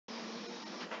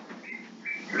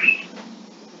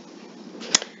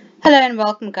Hello and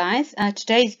welcome, guys.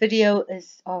 Today's video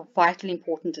is of vital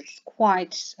importance. It's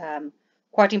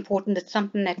quite important. It's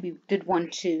something that we did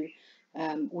want to.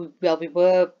 We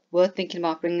were thinking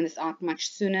about bringing this out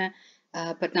much sooner,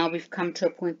 but now we've come to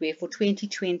a point where for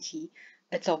 2020,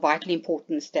 it's of vital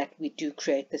importance that we do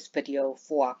create this video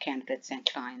for our candidates and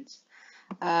clients.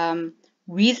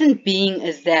 Reason being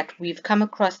is that we've come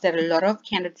across that a lot of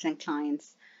candidates and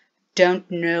clients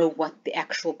don't know what the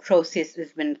actual process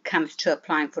is when it comes to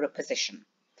applying for a position.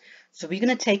 So we're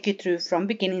going to take you through from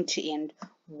beginning to end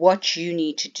what you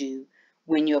need to do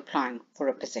when you're applying for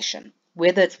a position,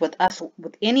 whether it's with us or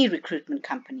with any recruitment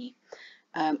company.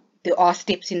 There are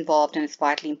steps involved, and it's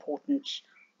vitally important.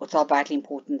 It's all vitally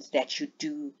important that you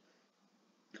do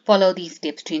follow these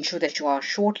steps to ensure that you are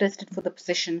shortlisted for the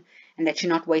position and that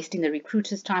you're not wasting the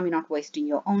recruiter's time, you're not wasting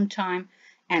your own time,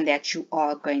 and that you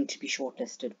are going to be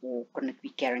shortlisted or going to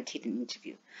be guaranteed an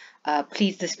interview.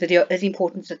 Please, this video is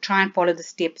important, so try and follow the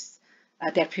steps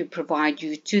that we provide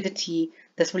you to the T.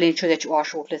 This will ensure that you are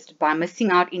shortlisted. By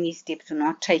missing out any steps or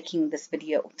not taking the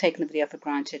video for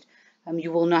granted,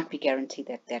 you will not be guaranteed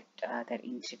that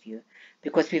interview,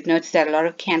 because we've noticed that a lot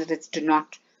of candidates do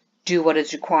not do what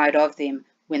is required of them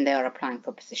when they are applying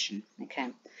for a position. Okay.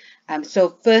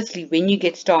 So firstly, when you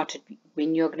get started,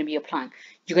 when you're going to be applying,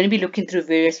 you're going to be looking through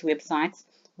various websites.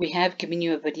 We have given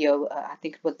you a video, I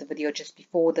think it was the video just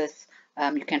before this.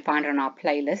 You can find it on our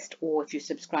playlist, or if you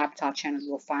subscribe to our channel,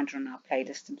 you'll find it on our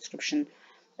playlist subscription.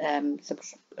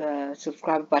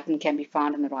 Subscribe button can be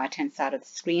found on the right hand side of the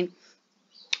screen,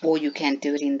 or you can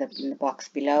do it in the box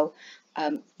below.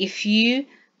 If you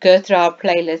go through our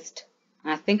playlist,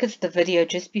 I think it's the video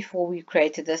just before we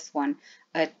created this one,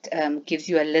 it gives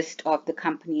you a list of the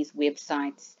company's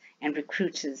websites and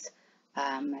recruiters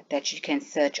that you can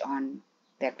search on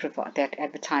that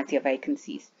advertise their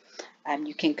vacancies.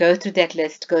 You can go through that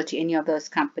list, go to any of those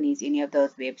companies, any of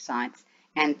those websites,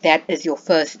 and that is your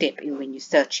first step in when you're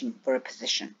searching for a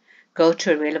position. Go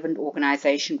to a relevant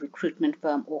organization, recruitment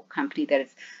firm, or company that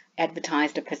has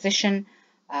advertised a position,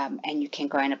 and you can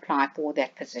go and apply for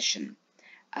that position.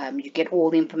 You get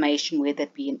all the information, whether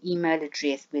it be an email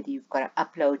address, whether you've got to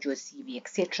upload your CV,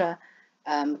 etc.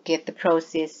 Get the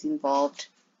process involved,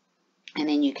 and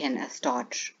then you can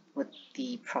start with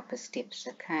the proper steps.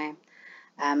 Okay.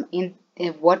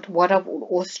 What I would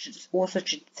also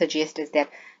suggest is that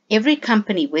every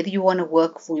company, whether you want to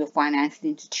work for your financial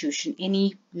institution,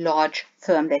 any large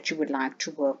firm that you would like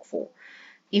to work for,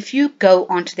 if you go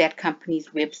onto that company's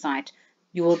website,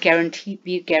 you will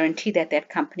be guaranteed that that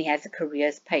company has a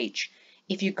careers page.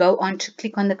 If you go on to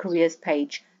click on the careers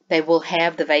page, they will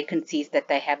have the vacancies that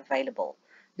they have available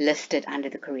listed under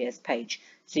the careers page.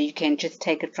 So you can just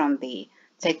take it from there,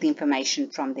 take the information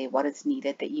from there, what is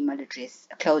needed, the email address,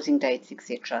 closing dates,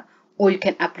 etc. Or you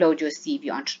can upload your CV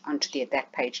onto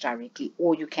that page directly,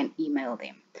 or you can email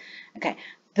them. Okay,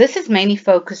 this is mainly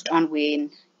focused on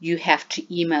when you have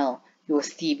to email your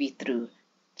CV through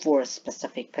for a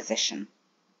specific position.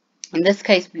 In this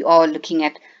case, we are looking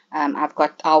at, I've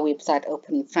got our website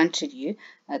open in front of you,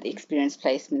 the experience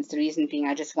placements. The reason being,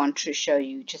 I just want to show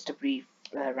you just a brief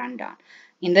rundown.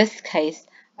 In this case,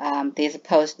 there's a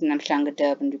post in Umhlanga,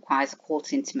 Durban, requires a call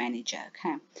center manager.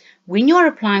 Okay, when you're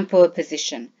applying for a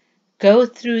position, go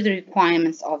through the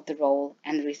requirements of the role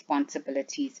and the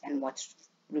responsibilities and what's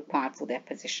required for that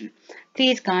position.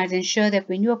 Please, guys, ensure that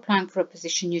when you're applying for a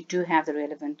position, you do have the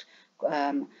relevant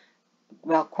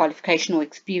qualification or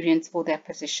experience for that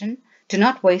position. Do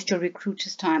not waste your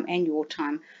recruiter's time and your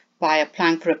time by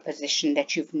applying for a position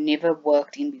that you've never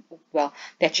worked in,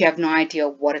 that you have no idea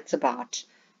what it's about,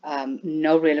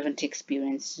 no relevant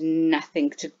experience,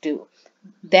 nothing to do.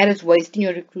 That is wasting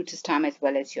your recruiter's time as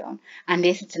well as your own.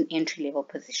 Unless it's an entry-level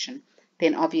position,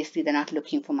 then obviously they're not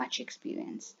looking for much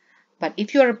experience. But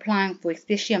if you're applying for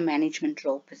especially a management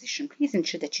role position, please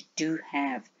ensure that you do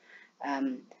have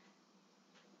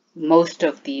most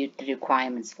of the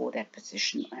requirements for that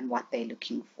position and what they're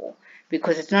looking for,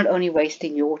 because it's not only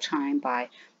wasting your time by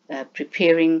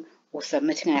preparing or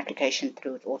submitting an application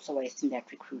through, it's also wasting that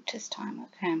recruiter's time.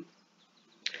 Okay.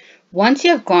 Once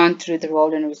you have gone through the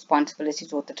role and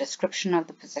responsibilities or the description of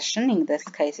the position, in this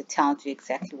case it tells you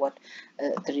exactly what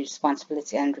the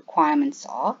responsibility and requirements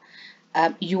are,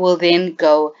 you will then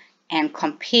go and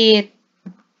compare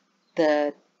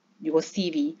your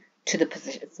CV to the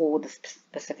position for the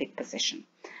specific position.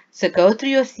 So go through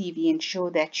your CV, ensure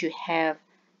that you have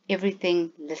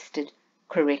everything listed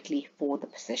correctly for the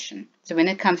position. So when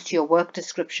it comes to your work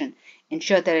description,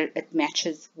 ensure that it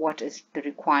matches what is the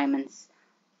requirements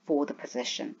for the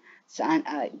position. So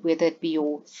whether it be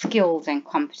your skills and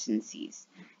competencies,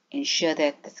 ensure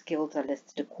that the skills are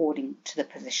listed according to the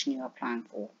position you're applying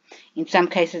for. In some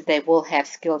cases, they will have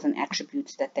skills and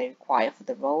attributes that they require for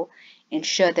the role.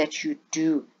 Ensure that you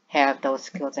do have those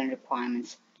skills and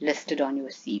requirements listed on your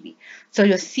CV. So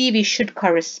your CV should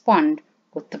correspond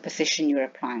with the position you're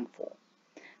applying for.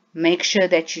 Make sure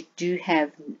that you do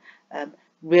have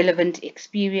relevant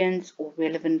experience or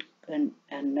relevant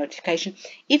notification.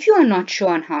 If you are not sure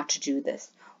on how to do this,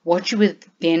 what you would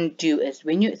then do is,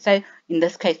 when you say, in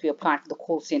this case, we applied for the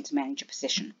call center manager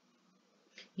position,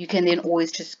 you can then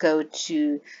always just go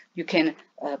to, you can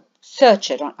search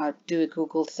it, do a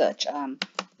Google search,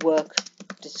 work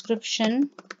description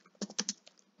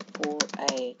for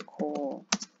a call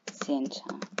center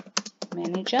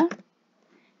manager,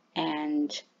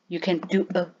 and you can do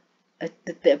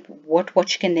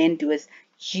what you can then do is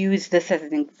use this as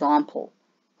an example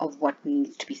of what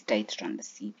needs to be stated on the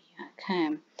CV.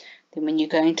 Okay, then when you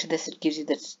go into this, it gives you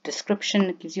the description.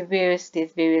 It gives you there's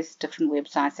various different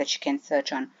websites that you can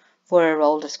search on for a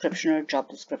role description or a job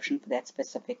description for that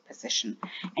specific position,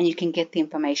 and you can get the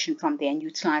information from there and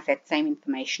utilize that same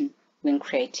information when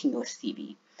creating your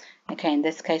CV. Okay, in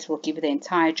this case, we'll give you the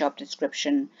entire job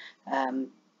description,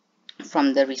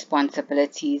 from the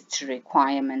responsibilities to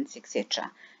requirements,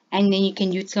 etc. And then you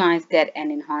can utilize that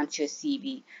and enhance your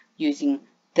CV using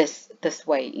this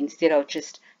way, instead of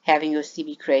just having your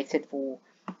CV created for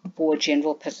a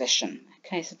general position.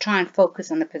 Okay, so try and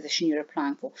focus on the position you're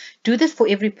applying for. Do this for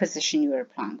every position you're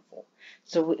applying for.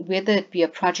 So whether it be a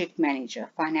project manager,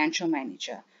 financial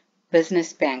manager,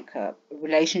 business banker,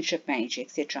 relationship manager,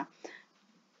 etc.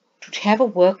 To have a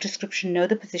work description, know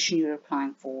the position you're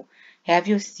applying for, have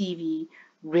your CV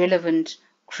relevant,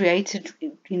 created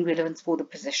in relevance for the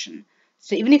position.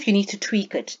 So even if you need to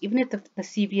tweak it, even if the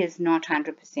CV is not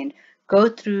 100%, go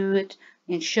through it,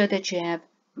 ensure that you have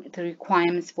the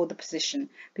requirements for the position.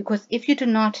 Because if you do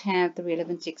not have the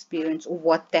relevant experience or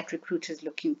what that recruiter is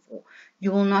looking for,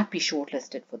 you will not be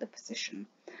shortlisted for the position.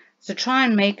 So try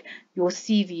and make your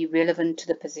CV relevant to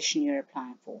the position you're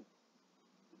applying for.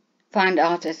 Find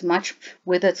out as much,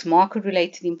 whether it's market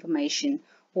related information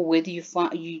or whether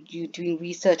you're doing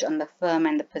research on the firm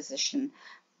and the position.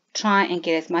 Try and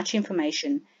get as much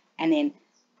information and then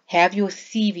have your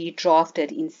CV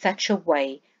drafted in such a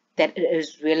way that it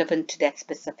is relevant to that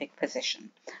specific position.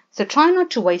 So try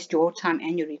not to waste your time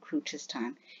and your recruiter's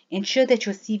time. Ensure that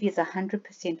your CV is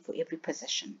 100% for every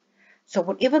position. So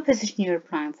whatever position you're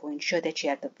applying for, ensure that you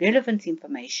have the relevant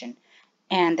information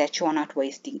and that you are not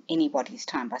wasting anybody's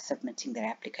time by submitting their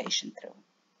application through.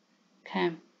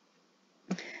 Okay.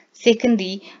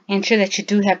 Secondly, ensure that you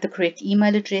do have the correct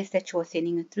email address that you are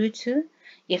sending it through to.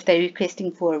 If they're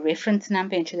requesting for a reference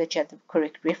number, ensure that you have the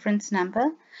correct reference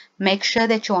number. Make sure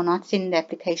that you are not sending the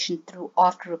application through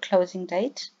after a closing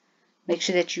date. Make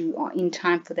sure that you are in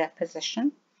time for that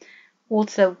position.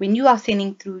 Also, when you are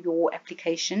sending through your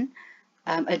application,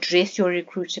 address your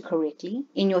recruiter correctly.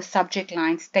 In your subject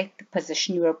line, state the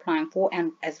position you're applying for,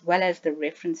 and as well as the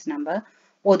reference number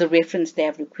or the reference they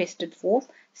have requested for.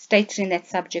 State it in that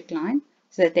subject line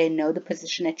so that they know the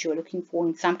position that you're looking for.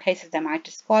 In some cases, they might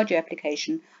discard your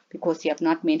application because you have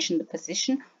not mentioned the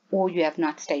position or you have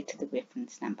not stated the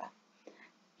reference number.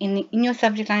 In your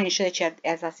subject line, ensure that you have,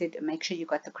 as I said, make sure you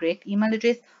got the correct email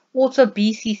address. Also,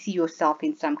 BCC yourself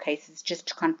in some cases just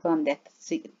to confirm that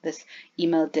this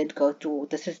email did go through.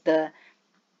 This is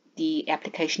the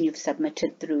application you've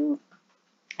submitted through.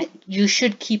 You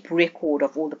should keep record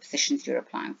of all the positions you're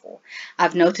applying for.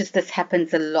 I've noticed this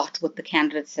happens a lot with the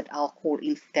candidates that I'll call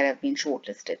in that have been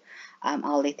shortlisted.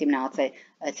 I'll let them know. I'll say,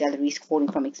 it's Eloise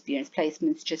calling from Experience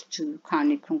Placements, just to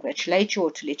kindly congratulate you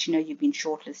or to let you know you've been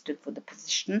shortlisted for the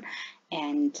position,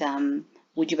 and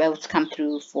would you be able to come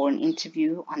through for an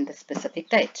interview on the specific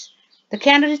date. The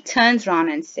candidate turns around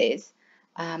and says,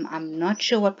 I'm not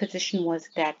sure what position was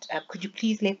that. Could you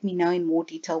please let me know in more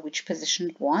detail which position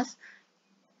it was?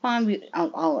 Fine,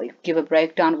 I'll give a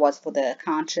breakdown. Was for the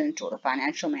accountant or the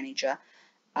financial manager.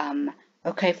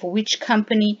 Okay, for which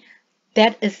company?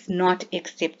 That is not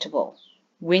acceptable.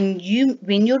 When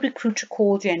your recruiter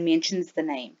calls you and mentions the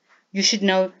name, you should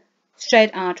know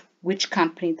straight out which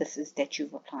company this is that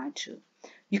you've applied to.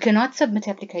 You cannot submit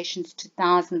applications to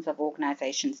thousands of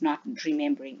organizations not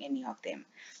remembering any of them.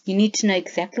 You need to know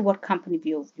exactly what company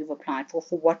you've applied for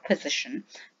what position,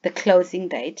 the closing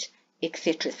date,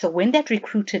 etc. So when that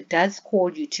recruiter does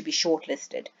call you to be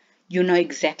shortlisted, you know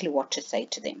exactly what to say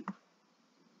to them.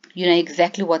 You know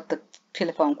exactly what the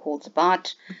telephone call's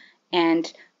about,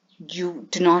 and you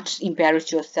do not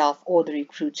embarrass yourself or the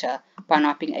recruiter by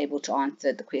not being able to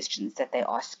answer the questions that they're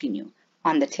asking you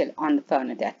on the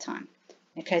phone at that time.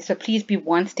 Okay, so please be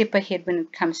one step ahead when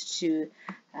it comes to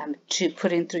to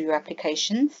put in through your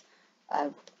applications.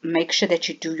 Make sure that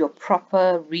you do your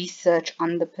proper research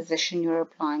on the position you're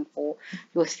applying for.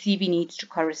 Your CV needs to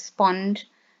correspond.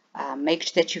 Make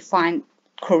sure that you find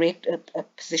correct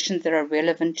positions that are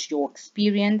relevant to your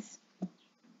experience.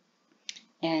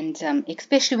 And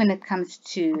especially when it comes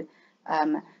to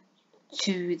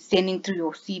sending through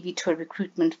your CV to a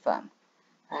recruitment firm.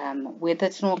 Whether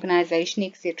it's an organization,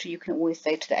 etc., you can always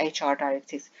say to the HR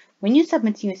directors, when you're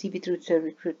submitting your CV through to a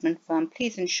recruitment firm,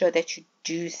 please ensure that you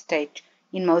do state,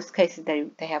 in most cases,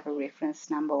 they have a reference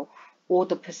number or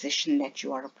the position that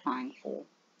you are applying for.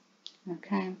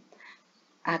 Okay.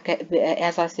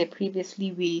 As I said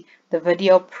previously, the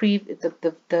video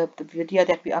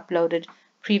that we uploaded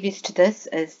previous to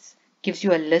this gives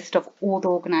you a list of all the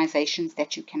organizations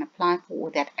that you can apply for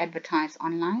or that advertise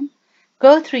online.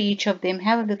 Go through each of them,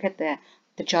 have a look at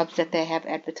the jobs that they have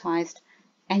advertised,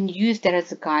 and use that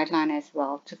as a guideline as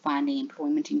well to finding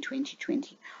employment in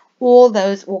 2020. All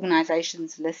those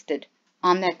organizations listed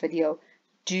on that video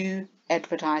do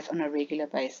advertise on a regular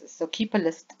basis. So keep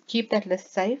that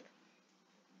list safe.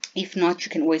 If not,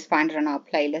 you can always find it on our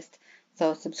playlist.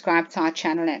 So subscribe to our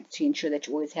channel to ensure that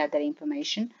you always have that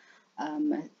information,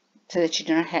 so that you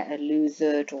don't lose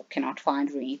it or cannot find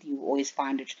it or anything. You always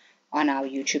find it on our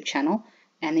YouTube channel.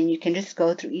 And then you can just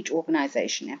go through each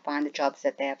organization and find the jobs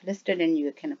that they have listed, and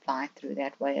you can apply through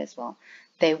that way as well.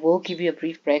 They will give you a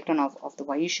brief breakdown of the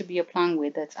way you should be applying,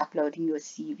 whether it's uploading your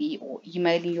CV or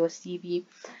emailing your CV.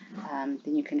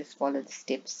 Then you can just follow the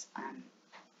steps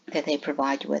that they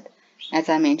provide you with. As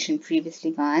I mentioned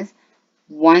previously, guys,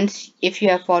 if you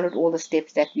have followed all the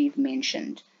steps that we've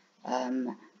mentioned,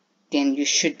 then you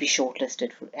should be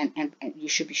shortlisted and you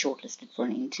should be shortlisted for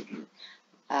an interview.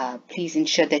 Please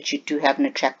ensure that you do have an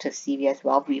attractive CV as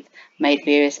well. We've made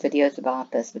various videos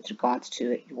about this with regards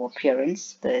to your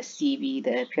appearance, the CV,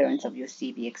 the appearance of your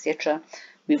CV, etc.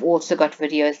 We've also got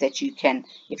videos that you can,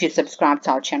 if you subscribe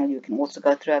to our channel, you can also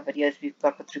go through our videos we've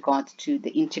got with regards to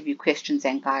the interview questions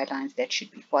and guidelines that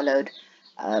should be followed.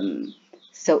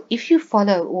 So if you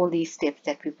follow all these steps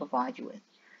that we provide you with,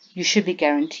 you should be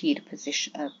guaranteed a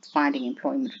position of finding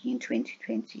employment in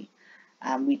 2020.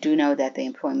 We do know that the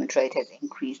employment rate has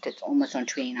increased. It's almost on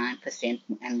 29%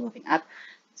 and moving up.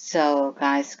 So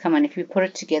guys, come on, if we put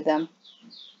it together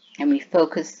and we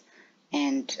focus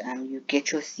and you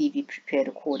get your CV prepared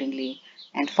accordingly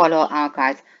and follow our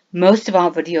guides. Most of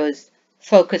our videos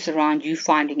focus around you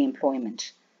finding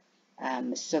employment.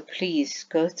 So please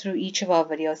go through each of our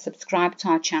videos, subscribe to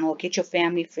our channel, get your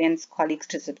family, friends, colleagues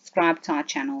to subscribe to our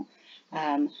channel.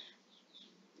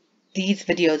 These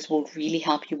videos will really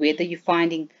help you, whether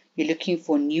you're looking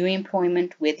for new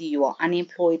employment, whether you are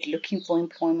unemployed, looking for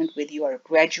employment, whether you are a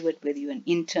graduate, whether you're an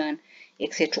intern,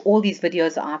 etc. All these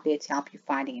videos are out there to help you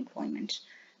finding employment.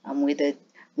 Whether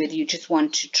you just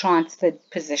want to transfer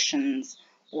positions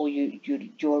or you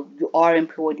are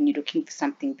employed and you're looking for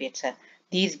something better,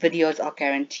 these videos are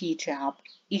guaranteed to help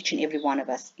each and every one of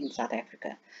us in South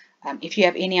Africa. If you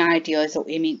have any ideas or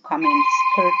any comments,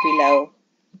 put it below.